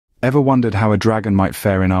Ever wondered how a dragon might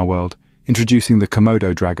fare in our world? Introducing the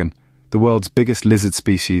Komodo dragon, the world's biggest lizard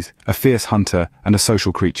species, a fierce hunter and a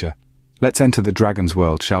social creature. Let's enter the dragon's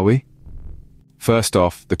world, shall we? First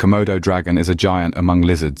off, the Komodo dragon is a giant among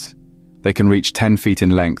lizards. They can reach 10 feet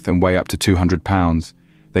in length and weigh up to 200 pounds.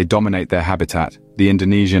 They dominate their habitat, the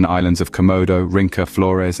Indonesian islands of Komodo, Rinca,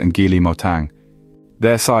 Flores and Gili Motang.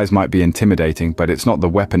 Their size might be intimidating, but it's not the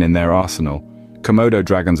weapon in their arsenal. Komodo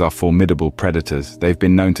dragons are formidable predators. They've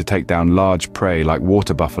been known to take down large prey like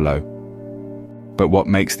water buffalo. But what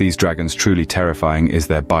makes these dragons truly terrifying is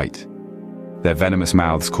their bite. Their venomous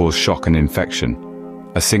mouths cause shock and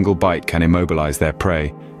infection. A single bite can immobilize their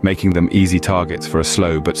prey, making them easy targets for a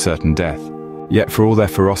slow but certain death. Yet for all their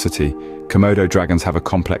ferocity, Komodo dragons have a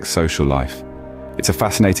complex social life. It's a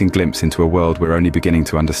fascinating glimpse into a world we're only beginning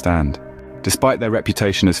to understand. Despite their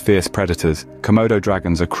reputation as fierce predators, Komodo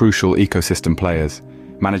dragons are crucial ecosystem players,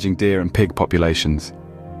 managing deer and pig populations.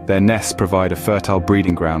 Their nests provide a fertile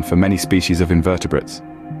breeding ground for many species of invertebrates.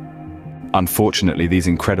 Unfortunately, these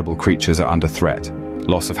incredible creatures are under threat.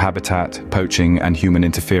 Loss of habitat, poaching, and human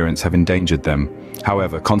interference have endangered them.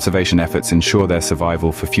 However, conservation efforts ensure their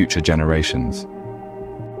survival for future generations.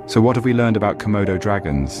 So what have we learned about Komodo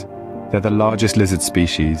dragons? They're the largest lizard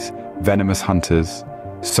species, venomous hunters,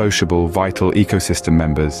 sociable, vital ecosystem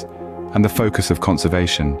members, and the focus of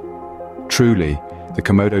conservation. Truly, the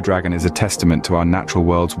Komodo dragon is a testament to our natural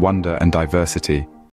world's wonder and diversity.